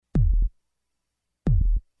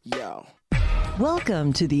Yo.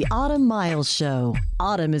 Welcome to the Autumn Miles Show.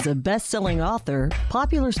 Autumn is a best-selling author,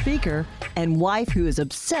 popular speaker, and wife who is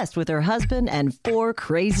obsessed with her husband and 4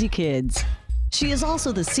 crazy kids. She is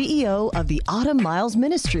also the CEO of the Autumn Miles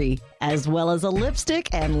Ministry, as well as a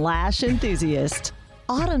lipstick and lash enthusiast.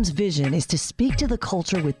 Autumn's vision is to speak to the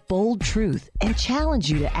culture with bold truth and challenge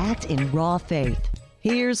you to act in raw faith.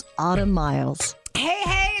 Here's Autumn Miles.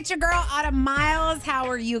 Hey, it's your girl, Autumn Miles. How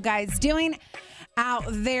are you guys doing out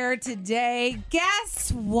there today?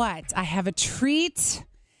 Guess what? I have a treat.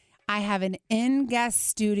 I have an in-guest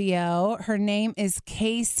studio. Her name is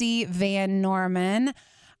Kasey Van Norman.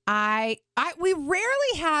 We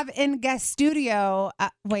rarely have in-guest studios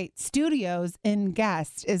in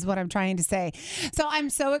guest is what I'm trying to say. So I'm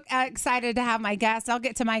so excited to have my guest. I'll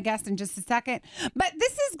get to my guest in just a second. But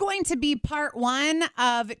this is going to be part 1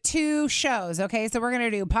 of 2 shows. Okay, so we're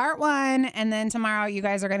going to do part 1, and then tomorrow you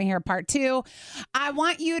guys are going to hear part 2. I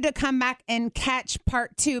want you to come back and catch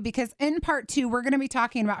part 2, because in part 2, we're going to be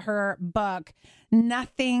talking about her book,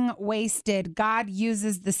 Nothing Wasted. God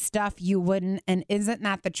uses the stuff you wouldn't, and isn't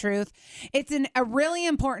that the truth? It's a really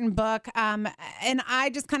important book, and I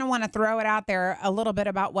just kind of want to throw it out there a little bit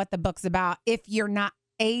about what the book's about if you're not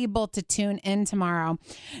able to tune in tomorrow.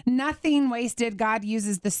 Nothing wasted. God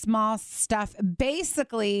uses the small stuff.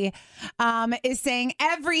 Basically, is saying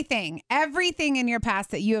everything in your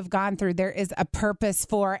past that you have gone through, there is a purpose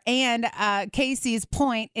for. And Kasey's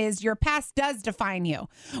point is your past does define you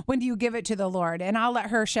when you give it to the Lord. And I'll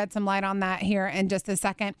let her shed some light on that here in just a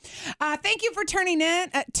second. Thank you for tuning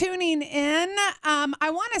in.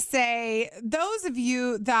 I want to say, those of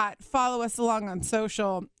you that follow us along on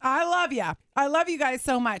social, I love you. I love you guys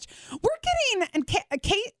so much. We're getting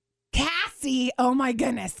Kasey. Oh my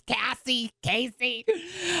goodness, Kasey.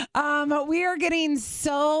 We are getting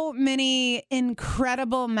so many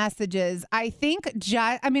incredible messages. I think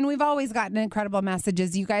we've always gotten incredible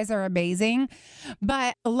messages. You guys are amazing.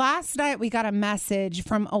 But last night we got a message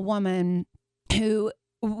from a woman who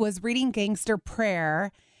was reading Gangster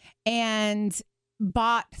Prayer and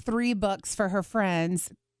bought 3 books for her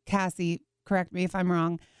friends. Kasey, correct me if I'm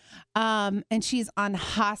wrong. And she's on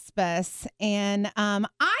hospice. And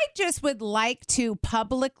I just would like to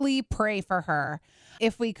publicly pray for her,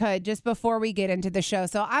 if we could, just before we get into the show.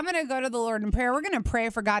 So I'm going to go to the Lord in prayer. We're going to pray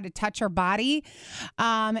for God to touch her body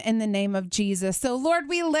in the name of Jesus. So Lord,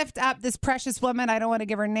 we lift up this precious woman. I don't want to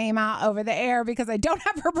give her name out over the air because I don't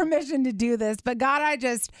have her permission to do this. But God, I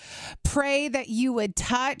just pray that you would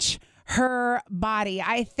touch her body.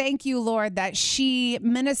 I thank you, Lord, that she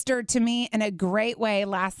ministered to me in a great way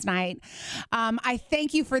last night. I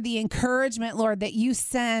thank you for the encouragement, Lord, that you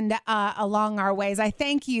send along our ways. I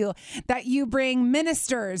thank you that you bring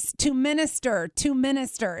ministers to minister to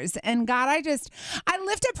ministers. And God, I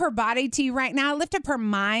lift up her body to you right now. I lift up her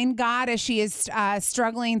mind, God, as she is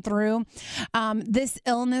struggling through this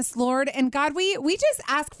illness, Lord. And God, we just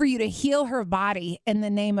ask for you to heal her body in the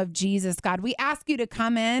name of Jesus, God. We ask you to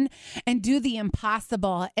come in and do the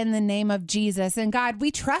impossible in the name of Jesus. And God, we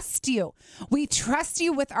trust you. We trust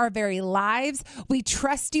you with our very lives. We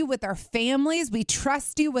trust you with our families. We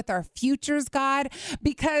trust you with our futures, God,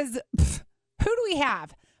 because who do we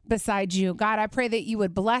have besides you? God, I pray that you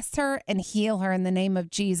would bless her and heal her in the name of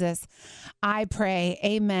Jesus. I pray.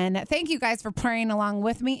 Amen. Thank you guys for praying along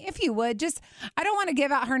with me. If you would, I don't want to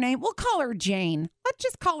give out her name. We'll call her Jane. Let's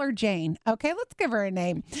just call her Jane. Okay, let's give her a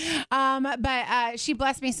name. But she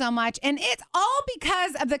blessed me so much. And it's all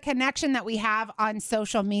because of the connection that we have on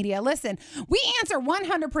social media. Listen, we answer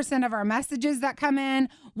 100% of our messages that come in,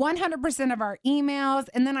 100% of our emails.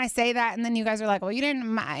 And then I say that, and then you guys are like, well, you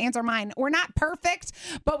didn't answer mine. We're not perfect,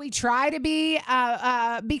 but we try to be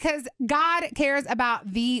because God cares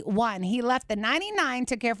about the one. He left the 99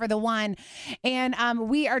 to care for the one. And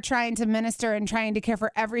we are trying to minister and trying to care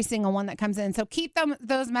for every single one that comes in. So keep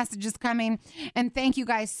those messages coming. And thank you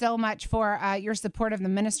guys so much for your support of the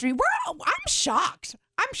ministry. I'm shocked.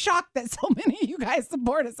 I'm shocked that so many of you guys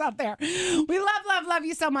support us out there. We love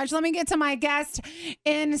you so much. Let me get to my guest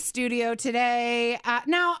in studio today.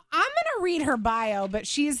 Now, I'm going to read her bio, but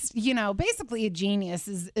she's, basically a genius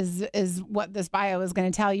is what this bio is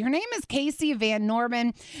going to tell you. Her name is Kasey Van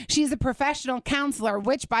Norman. She's a professional counselor,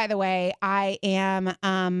 which, by the way, I am.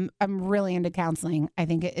 I'm really into counseling. I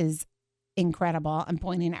think it is incredible. I'm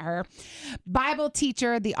pointing at her. Bible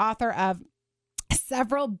teacher, the author of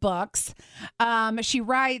several books.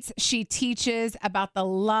 She teaches about the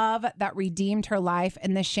love that redeemed her life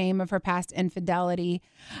and the shame of her past infidelity.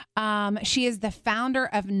 She is the founder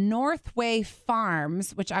of Northway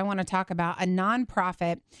Farms, which I want to talk about, a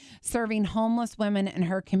nonprofit serving homeless women in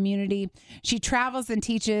her community. She travels and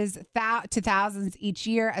teaches to thousands each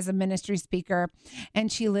year as a ministry speaker, and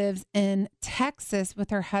she lives in Texas with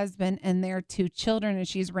her husband and their 2 children, and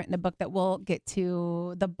she's written a book that we'll get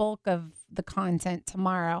to the bulk of the content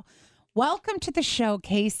tomorrow. Welcome to the show,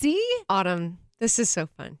 Kasey. Autumn, this is so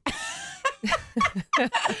fun.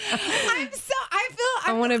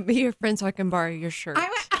 I want to be your friend so I can borrow your shirt.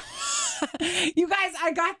 You guys,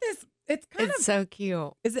 I got this. It's so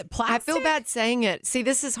cute. Is it plastic? I feel bad saying it. See,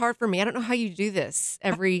 this is hard for me. I don't know how you do this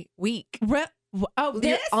every week.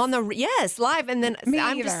 This? Yes, live. And then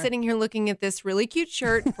I'm just sitting here looking at this really cute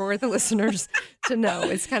shirt for the listeners to know.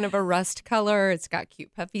 It's kind of a rust color. It's got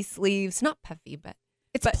cute puffy sleeves. Not puffy, but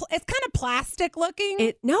it's kind of plastic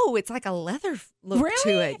looking. No, it's like a leather look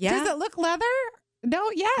to it. Yeah. Does it look leather?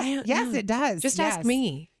 No, yes, it does. Just ask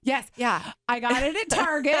me. Yes. Yeah. I got it at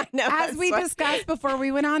Target. As we discussed before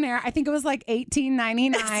we went on air. I think it was like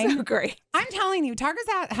 $18.99. So great. I'm telling you, Target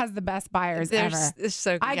has the best buyers ever. It's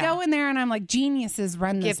so good. I go in there and I'm like, geniuses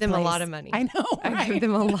run this Give them place. a lot of money. I know, right? I give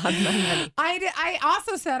them a lot of money. I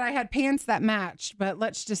also said I had pants that matched, but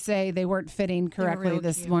let's just say they weren't fitting correctly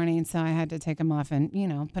this morning, so I had to take them off and,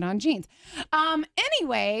 put on jeans.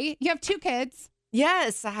 Anyway, you have 2 kids.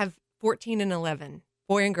 Yes, I have 14 and 11,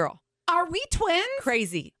 boy and girl. Are we twins?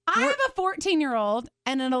 Crazy. I have a 14-year-old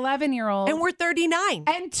and an 11-year-old. And we're 39.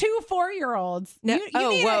 And 2 4-year-olds. No.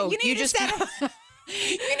 You need a set of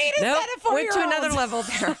 4-year-olds. Went to another level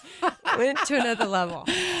there. Went to another level.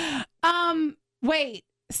 Wait.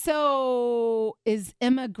 So is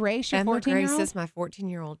Emma Grace your 14-year-old? Emma Grace is my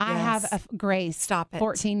 14-year-old. Yes. I have a Grace. Stop it.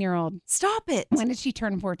 14-year-old. Stop it. When did she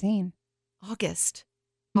turn 14? August.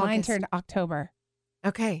 Mine turned October.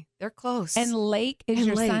 Okay, they're close. And Lake is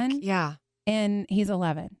your son? Yeah. And he's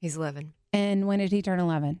 11. He's 11. And when did he turn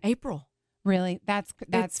 11? April. Really? That's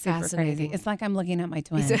super crazy. It's like I'm looking at my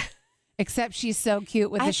twin. Except she's so cute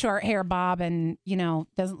with the short hair bob and,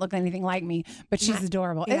 doesn't look anything like me, but she's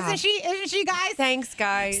adorable. Yeah. Isn't she, guys? Thanks,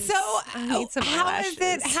 guys. So I need some how eyelashes.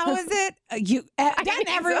 is it? Doesn't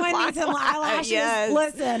everyone need some eyelashes? Yes.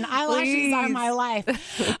 Listen, eyelashes are my life.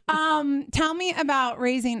 Tell me about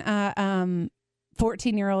raising a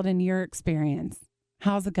 14-year-old in your experience.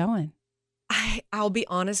 How's it going? I'll be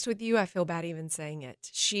honest with you. I feel bad even saying it.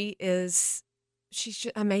 She's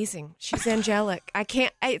amazing. She's angelic.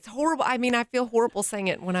 It's horrible. I mean, I feel horrible saying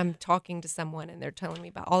it when I'm talking to someone and they're telling me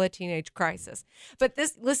about all the teenage crisis. But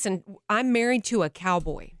listen, I'm married to a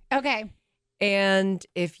cowboy. Okay. And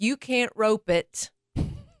if you can't rope it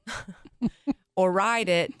or ride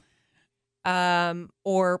it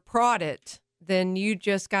or prod it, then you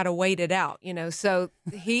just got to wait it out, So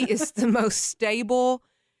he is the most stable,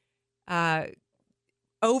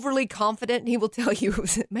 overly confident. And he will tell you,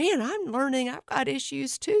 man, I'm learning. I've got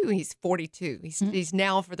issues too. He's 42. He's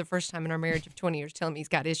now, for the first time in our marriage of 20 years, telling me he's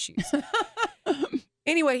got issues.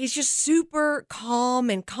 Anyway, he's just super calm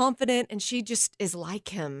and confident, and she just is like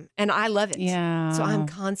him. And I love it. Yeah. So I'm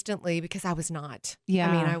constantly, because I was not. Yeah.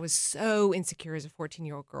 I mean, I was so insecure as a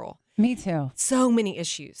 14-year-old girl. Me too. So many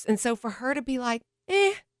issues. And so for her to be like,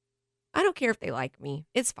 I don't care if they like me.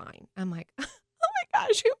 It's fine. I'm like, oh my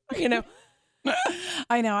gosh,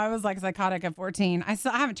 I know. I was like psychotic at 14. I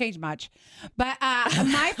haven't changed much. But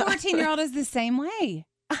my 14-year-old is the same way.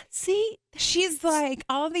 See, she's like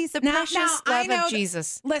all of these. The precious love of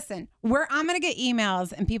Jesus. Listen, I'm going to get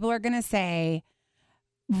emails and people are going to say,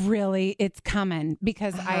 really, it's coming.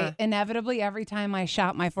 Because I inevitably, every time I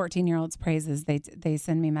shout my 14-year-old's praises, they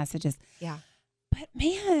send me messages. Yeah. But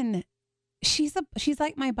man, she's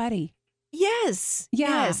like my buddy. Yes.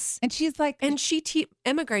 Yeah. Yes. And she's like, and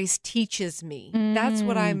Emma Grace teaches me. That's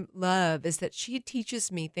what I love, is that she teaches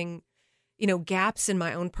me gaps in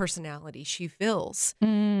my own personality she fills.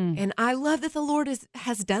 And I love that the Lord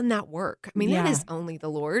has done that work. I mean, that is only the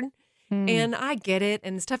Lord. And I get it.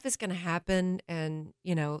 And stuff is going to happen. And,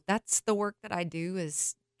 that's the work that I do,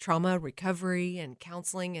 is trauma recovery and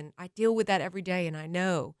counseling. And I deal with that every day. And I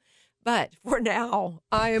know. But for now,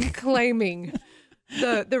 I am claiming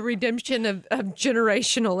the redemption of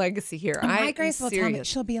generational legacy here. And my Grace will tell me,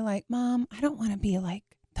 she'll be like, Mom, I don't want to be like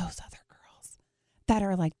those other girls that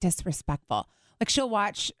are like disrespectful. Like she'll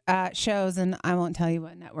watch shows, and I won't tell you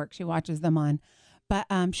what network she watches them on, but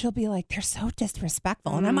she'll be like, they're so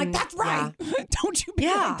disrespectful. And I'm like, that's right. Yeah. Don't you be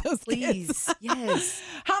like those please. kids. Yes.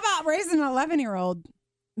 How about raising an 11-year-old?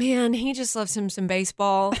 Man, he just loves him some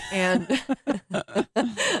baseball, and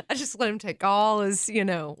I just let him take all his,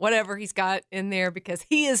 whatever he's got in there because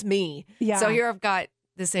he is me. Yeah. So here I've got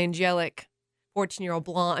this angelic 14-year-old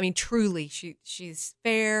blonde. I mean, truly, she's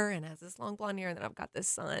fair and has this long blonde hair, and then I've got this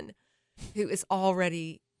son who is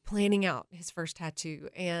already planning out his first tattoo,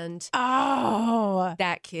 and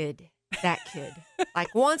that kid.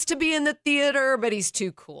 Like wants to be in the theater, but he's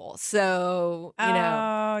too cool. So,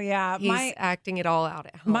 yeah. He's acting it all out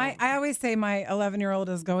at home. I always say my 11-year-old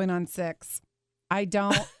is going on 6. I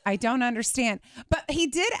don't understand. But he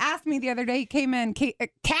did ask me the other day, he came in,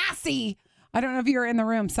 Kasey. I don't know if you were in the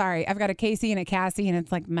room. Sorry. I've got a Kasey and a Cassie, and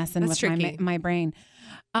it's like messing with my brain.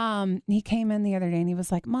 He came in the other day and he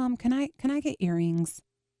was like, Mom, can I get earrings?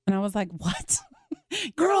 And I was like, what?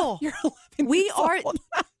 Girl, you're 11 we years are old.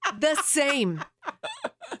 the same.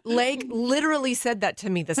 Lake literally said that to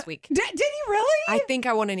me this week. Did he really? I think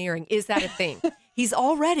I want an earring. Is that a thing? He's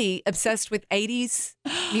already obsessed with 80s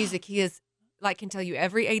music. He is can tell you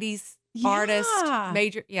every 80s artist,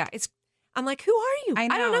 major. Yeah. I'm like, who are you? I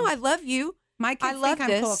don't know. I love you. My kids think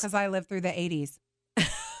I'm cool because I lived through the 80s.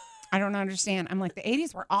 I don't understand. I'm like, the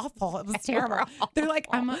 80s were awful. It was terrible. They're like,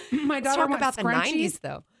 my daughter wants about scrunchies. The 90s,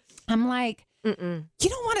 though. I'm like, you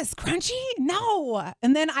don't want a scrunchie? No.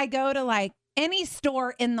 And then I go to any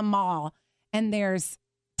store in the mall, and there's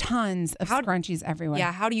tons of scrunchies everywhere.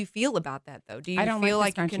 Yeah. How do you feel about that, though? Do you feel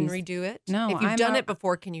like you can redo it? No. If you've done it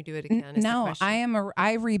before, can you do it again? No,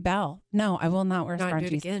 I rebel. No, I will not wear scrunchies. Do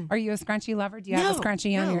it again. Are you a scrunchie lover? Do you have a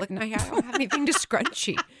scrunchie on your... Look, I don't have anything to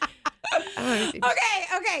scrunchie.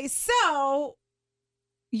 Okay. So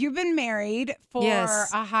you've been married for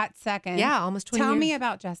a hot second. Yeah, almost 20 years. Tell me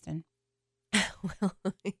about Justin. Well,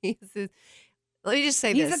 let me just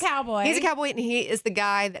say he's this. a cowboy. He's a cowboy, and he is the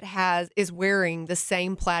guy that is wearing the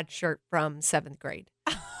same plaid shirt from 7th grade.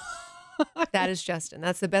 That is Justin.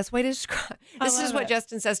 That's the best way to describe. This is what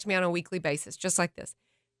Justin says to me on a weekly basis, just like this.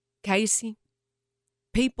 Kasey,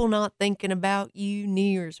 people not thinking about you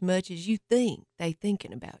near as much as you think they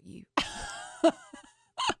thinking about you.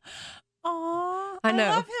 Aw, I know.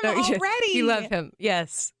 I love him already. You love him.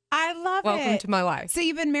 Yes. I love Welcome to my life. So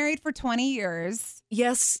you've been married for 20 years.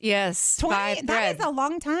 Yes. 20? By a thread. That is a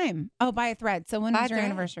long time. Oh, by a thread. So when was your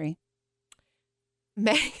anniversary?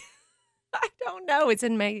 May. I don't know. It's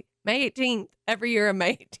in May 18th. Every year on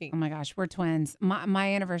May 18th. Oh my gosh, we're twins.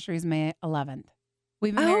 My anniversary is May 11th.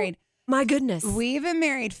 We've been married. My goodness. We've been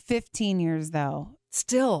married 15 years though.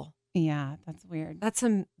 Still. Yeah, that's weird. That's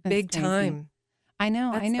some big time. I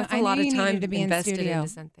know. That's a lot of time to be invested in studio. into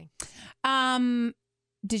something.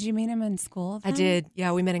 Did you meet him in school then? I did.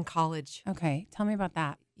 Yeah, we met in college. Okay, tell me about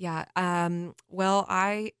that. Yeah. Well,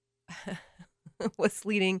 I was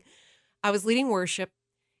leading worship,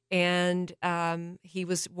 and he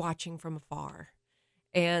was watching from afar.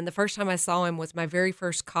 And the first time I saw him was my very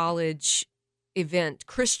first college event,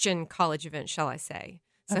 Christian college event, shall I say.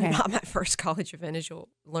 So not my first college event, as you'll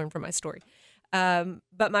learn from my story.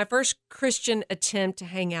 But my first Christian attempt to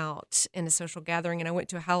hang out in a social gathering, and I went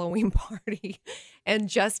to a Halloween party, and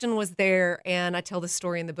Justin was there, and I tell the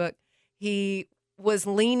story in the book. He was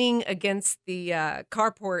leaning against the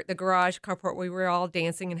garage carport. We were all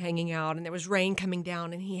dancing and hanging out, and there was rain coming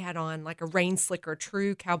down, and he had on like a rain slicker, a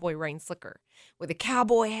true cowboy rain slicker with a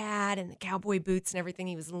cowboy hat and the cowboy boots and everything.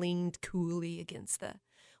 He was leaned coolly against the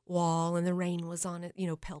wall, and the rain was on it,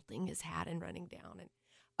 pelting his hat and running down. And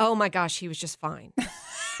oh my gosh, he was just fine.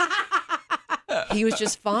 He was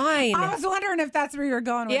just fine. I was wondering if that's where you were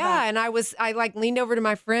going with that. Yeah, and I leaned over to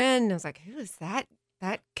my friend and I was like, who is that?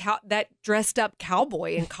 That dressed up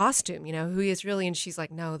cowboy in costume, who he is really? And she's like,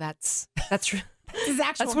 no, that's his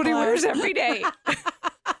actual that's what he wears every day.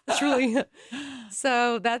 That's really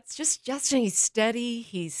so. That's just Justin. He's steady.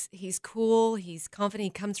 He's cool. He's confident. He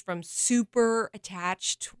comes from super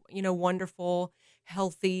attached, wonderful,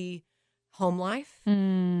 healthy home life.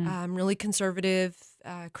 Really conservative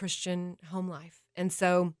Christian home life, and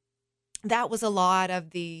so that was a lot of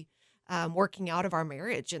the working out of our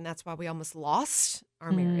marriage, and that's why we almost lost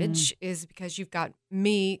our marriage, is because you've got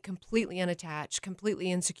me completely unattached,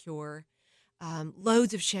 completely insecure,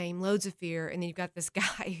 loads of shame, loads of fear, and then you've got this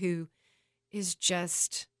guy who is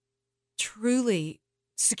just truly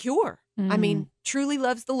secure. I mean, truly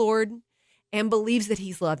loves the Lord and believes that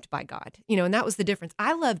he's loved by God, and that was the difference.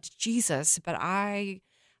 I loved Jesus, but I,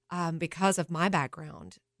 because of my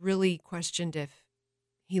background, really questioned if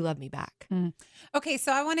he loved me back. Okay,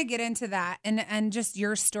 so I want to get into that and just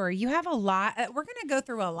your story. You have a lot. We're going to go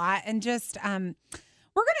through a lot, and just we're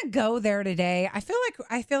going to go there today. I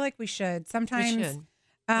feel like we should sometimes. We should.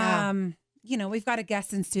 Yeah. we've got a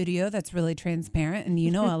guest in studio that's really transparent,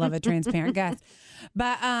 and I love a transparent guest.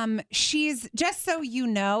 But she's, just so you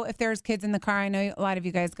know, if there's kids in the car, I know a lot of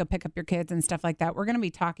you guys go pick up your kids and stuff like that. We're going to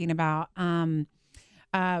be talking about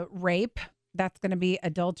rape. That's going to be,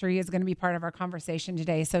 adultery is going to be part of our conversation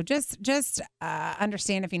today. So just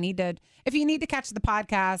understand, if you need to catch the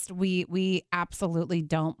podcast, we absolutely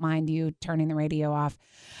don't mind you turning the radio off.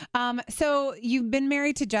 So you've been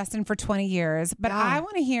married to Justin for 20 years, but I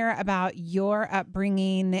want to hear about your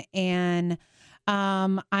upbringing. And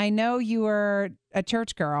I know you were a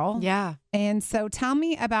church girl. Yeah. And so tell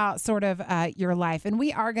me about sort of your life. And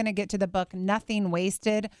we are going to get to the book, Nothing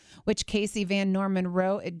Wasted, which Kasey Van Norman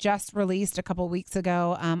wrote. It just released a couple weeks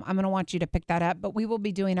ago. I'm going to want you to pick that up. But we will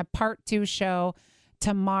be doing a part 2 show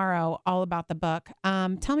tomorrow all about the book.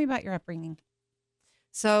 Tell me about your upbringing.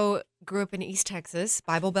 So grew up in East Texas,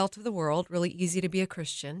 Bible Belt of the world, really easy to be a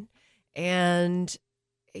Christian. And,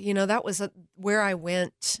 that was where I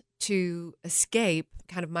went to escape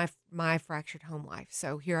kind of my fractured home life.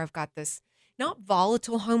 So here I've got this not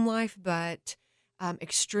volatile home life, but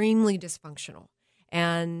extremely dysfunctional,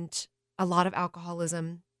 and a lot of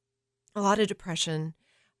alcoholism, a lot of depression.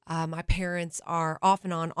 My parents are off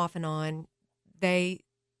and on. They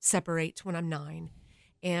separate when I'm 9,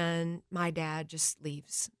 and my dad just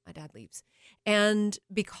leaves. And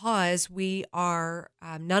because we are,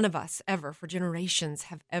 none of us ever for generations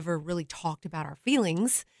have ever really talked about our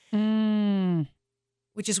feelings,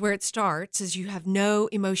 which is where it starts, is you have no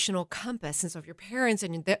emotional compass. And so if your parents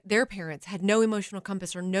and their parents had no emotional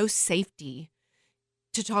compass or no safety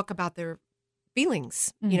to talk about their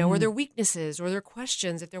feelings, or their weaknesses or their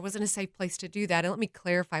questions, if there wasn't a safe place to do that. And let me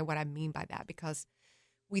clarify what I mean by that, because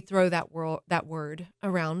we throw that word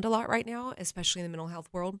around a lot right now, especially in the mental health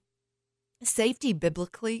world. Safety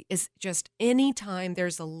biblically is just any time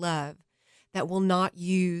there's a love that will not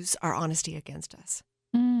use our honesty against us.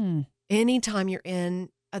 Anytime you're in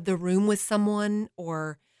the room with someone,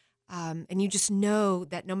 or and you just know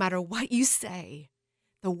that no matter what you say,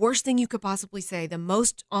 the worst thing you could possibly say, the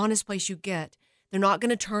most honest place you get, they're not going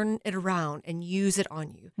to turn it around and use it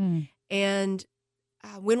on you. And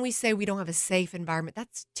when we say we don't have a safe environment,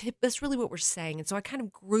 that's really what we're saying. And so I kind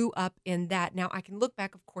of grew up in that. Now I can look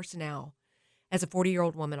back, of course, now as a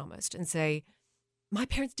 40-year-old woman almost, and say, my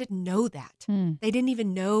parents didn't know that. They didn't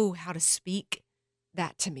even know how to speak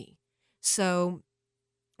that to me. So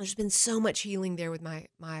there's been so much healing there with my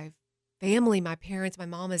family, my parents. My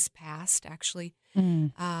mom has passed, actually.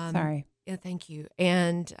 Sorry. Yeah, thank you.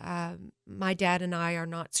 And my dad and I are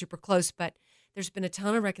not super close, but there's been a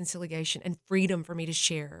ton of reconciliation and freedom for me to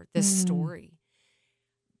share this story.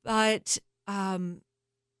 But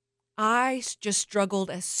I just struggled,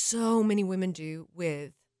 as so many women do,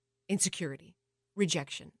 with insecurity,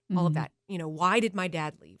 rejection, all of that. Why did my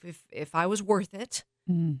dad leave? If I was worth it,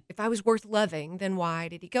 if I was worth loving, then why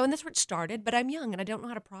did he go? And that's where it started. But I'm young and I don't know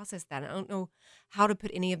how to process that. I don't know how to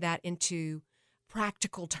put any of that into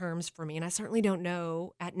practical terms for me. And I certainly don't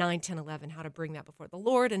know at 9, 10, 11 how to bring that before the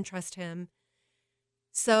Lord and trust him.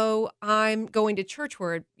 So I'm going to church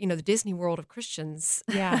where, the Disney World of Christians,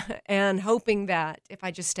 and hoping that if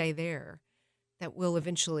I just stay there, that we'll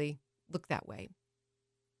eventually look that way.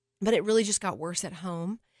 But it really just got worse at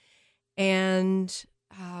home. And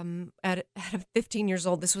at 15 years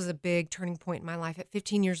old, this was a big turning point in my life. At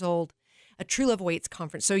 15 years old, a True Love Waits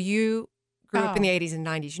conference. So you grew up in the 80s and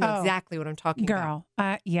 90s. You know exactly what I'm talking about.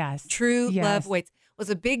 Yes. True Love Waits was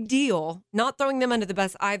a big deal. Not throwing them under the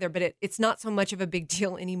bus either, but it's not so much of a big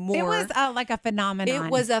deal anymore. It was like a phenomenon. It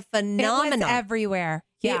was a phenomenon. It was everywhere.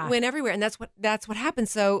 Yeah. It went everywhere. And that's what happened.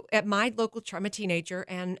 So at my local church, I'm a teenager,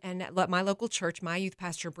 and at my local church, my youth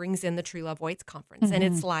pastor brings in the True Love Waits conference. And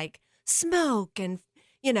it's like smoke and,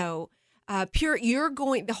 pure.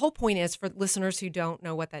 The whole point is, for listeners who don't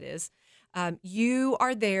know what that is, you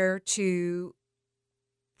are there to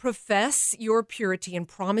profess your purity and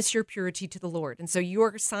promise your purity to the Lord. And so you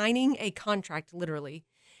are signing a contract, literally,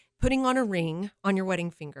 putting on a ring on your wedding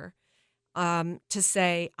finger, to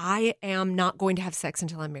say, I am not going to have sex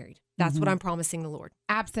until I'm married. That's what I'm promising the Lord.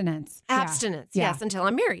 Abstinence. Yes, until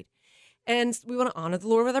I'm married. And we want to honor the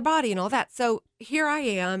Lord with our body and all that. So here I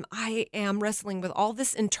am wrestling with all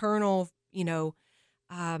this internal,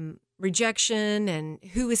 rejection and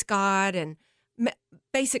who is God and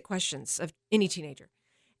basic questions of any teenager.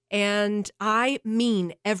 And I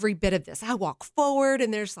mean every bit of this. I walk forward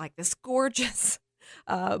and there's like this gorgeous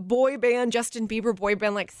boy band, Justin Bieber boy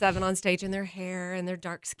band, like 7 on stage, in their hair and their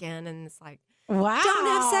dark skin. And it's like, wow, don't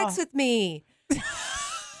have sex with me.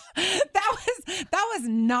 That was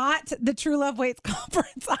not the True Love Waits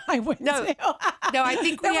conference I went to. No, I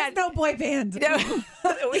think there was no boy band. No,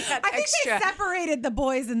 we had I think extra. they separated the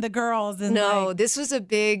boys and the girls. And No, this was a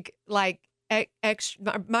big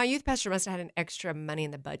extra. My youth pastor must have had an extra money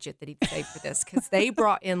in the budget that he saved for this because they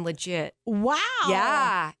brought in legit. Wow.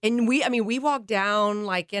 Yeah, and we walked down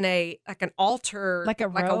like in an altar, like a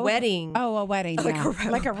wedding. Oh, a wedding. Like yeah. a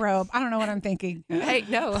robe. Like a robe. I don't know what I'm thinking. Hey,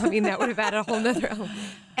 no, I mean that would have added a whole nother.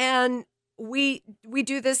 And we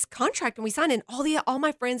do this contract and we sign it. All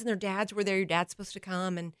my friends and their dads were there. Your dad's supposed to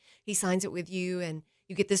come and he signs it with you and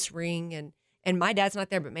you get this ring and my dad's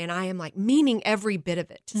not there, but man, I am like meaning every bit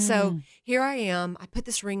of it. So here I am. I put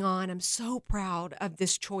this ring on. I'm so proud of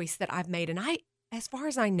this choice that I've made. And I, as far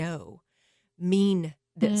as I know, mean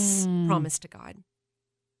this promise to God.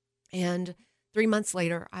 And 3 months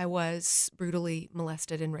later, I was brutally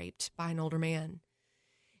molested and raped by an older man.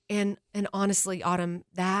 And honestly, Autumn,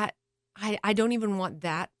 that I don't even want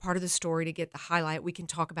that part of the story to get the highlight. We can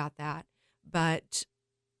talk about that. But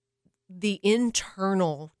the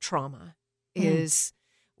internal trauma is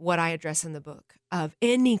what I address in the book of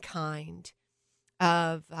any kind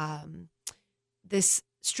of this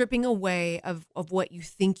stripping away of what you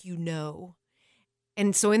think you know.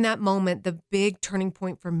 And so in that moment, the big turning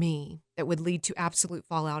point for me that would lead to absolute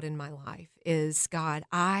fallout in my life is, God,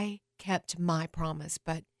 I kept my promise,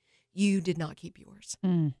 but you did not keep yours.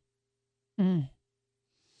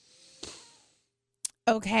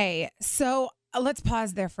 Okay, so let's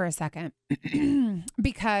pause there for a second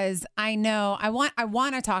because I know I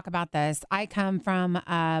want to talk about this. I come from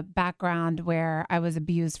a background where I was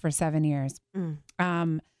abused for 7 years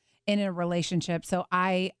in a relationship, so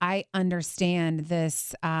I understand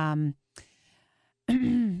this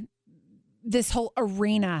this whole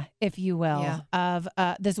arena, if you will, of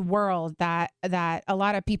this world that a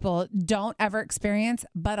lot of people don't ever experience,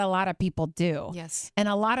 but a lot of people do. Yes. And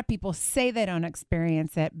a lot of people say they don't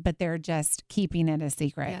experience it, but they're just keeping it a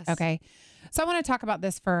secret. Yes. Okay. So I want to talk about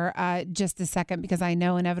this for just a second, because I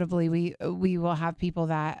know inevitably we will have people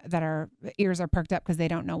that our ears are perked up because they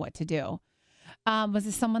don't know what to do. Was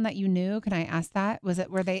this someone that you knew? Can I ask that?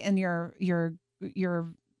 Were they in your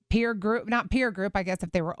peer group? Not peer group, I guess,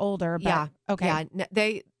 if they were older. But, yeah. Okay.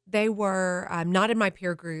 Yeah. They were not in my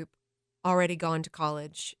peer group, already gone to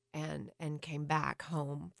college and came back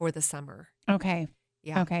home for the summer. Okay.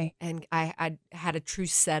 Yeah. Okay. And I had a true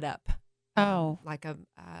setup. Like a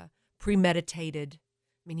premeditated.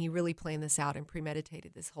 I mean, he really planned this out and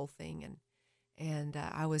premeditated this whole thing. And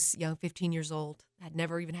I was young, 15 years old. I'd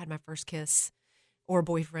never even had my first kiss or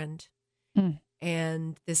boyfriend.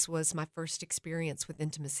 And this was my first experience with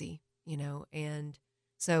intimacy, and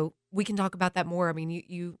so we can talk about that more. I mean,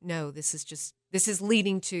 you know, this is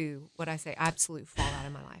leading to what I say, absolute fallout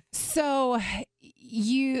in my life. So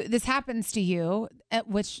this happens to you,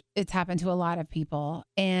 which it's happened to a lot of people.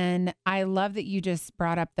 And I love that you just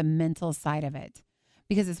brought up the mental side of it,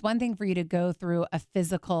 because it's one thing for you to go through a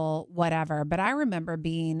physical whatever. But I remember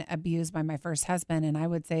being abused by my first husband, and I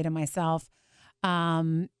would say to myself,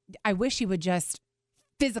 I wish he would just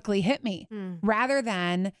physically hit me rather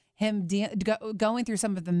than him going through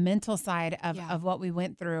some of the mental side of what we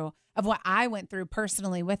went through, of what I went through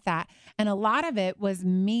personally with that. And a lot of it was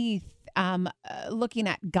me looking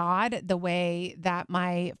at God the way that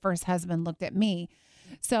my first husband looked at me.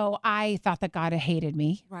 So I thought that God had hated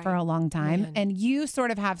me for a long time. Man. And you sort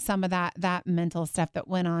of have some of that mental stuff that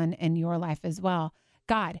went on in your life as well.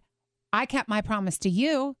 God, I kept my promise to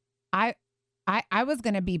you. I was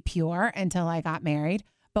going to be pure until I got married,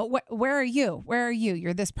 but where are you? Where are you?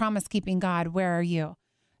 You're this promise keeping God. Where are you?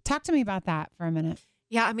 Talk to me about that for a minute.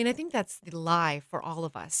 Yeah. I mean, I think that's the lie for all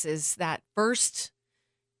of us, is that first,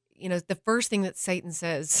 the first thing that Satan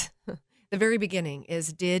says, the very beginning,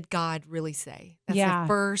 is, did God really say? That's the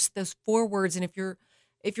first, those 4 words. And if you're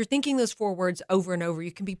thinking those 4 words over and over,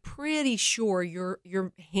 you can be pretty sure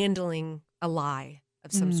you're handling a lie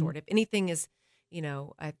of some sort. If anything is,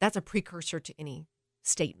 that's a precursor to any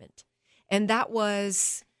statement. And that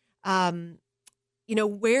was, that's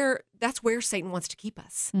where Satan wants to keep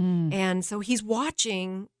us. And so he's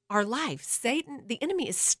watching our life. Satan, the enemy,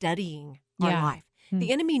 is studying our life.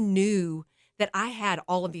 The enemy knew that I had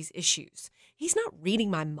all of these issues. He's not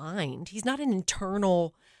reading my mind. He's not an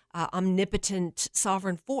internal, omnipotent,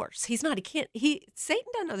 sovereign force. He's not. Satan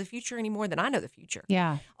doesn't know the future any more than I know the future.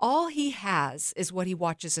 Yeah. All he has is what he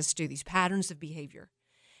watches us do, these patterns of behavior,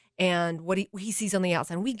 and what he sees on the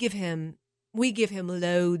outside. And we give him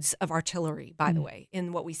loads of artillery, by the way,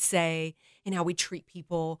 in what we say and how we treat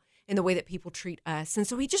people in the way that people treat us. And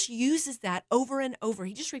so he just uses that over and over.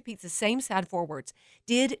 He just repeats the same sad 4 words.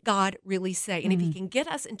 Did God really say? And if he can get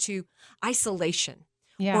us into isolation,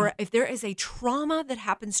 or if there is a trauma that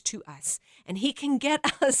happens to us, and he can get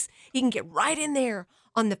right in there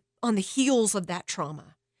on the heels of that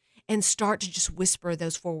trauma and start to just whisper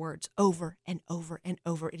those 4 words over and over and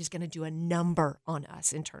over. It is going to do a number on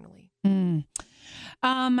us internally.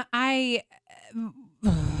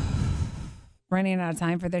 Running out of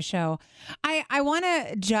time for this show. I want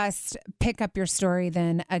to just pick up your story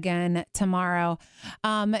then again tomorrow.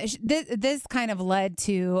 This kind of led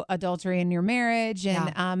to adultery in your marriage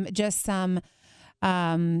and just some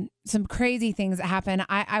crazy things that happen.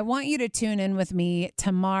 I want you to tune in with me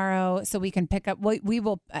tomorrow so we can pick up. We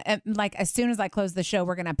will, like, as soon as I close the show,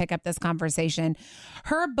 we're going to pick up this conversation.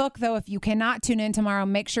 Her book, though, if you cannot tune in tomorrow,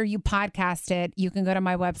 make sure you podcast it. You can go to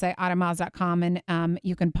my website, autumnmiles.com, and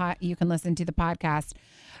you can listen to the podcast.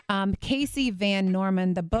 Kasey Van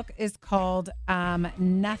Norman, the book is called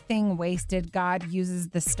Nothing Wasted. God Uses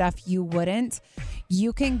the Stuff You Wouldn't.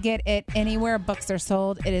 You can get it anywhere books are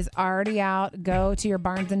sold. It is already out. Go to your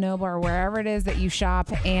Barnes & Noble or wherever it is that you shop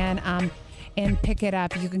and pick it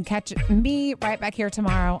up. You can catch me right back here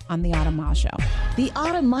tomorrow on The Autumn Miles Show. The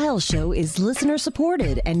Autumn Miles Show is listener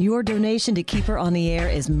supported, and your donation to keep her on the air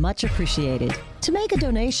is much appreciated. To make a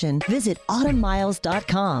donation, visit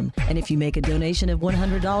autumnmiles.com. And if you make a donation of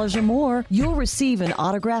 $100 or more, you'll receive an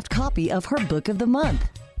autographed copy of her book of the month.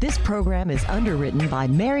 This program is underwritten by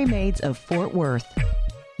Mary Maids of Fort Worth.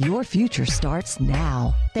 Your future starts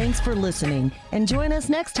now. Thanks for listening, and join us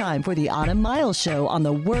next time for the Autumn Miles Show on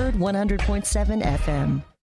the Word 100.7 FM.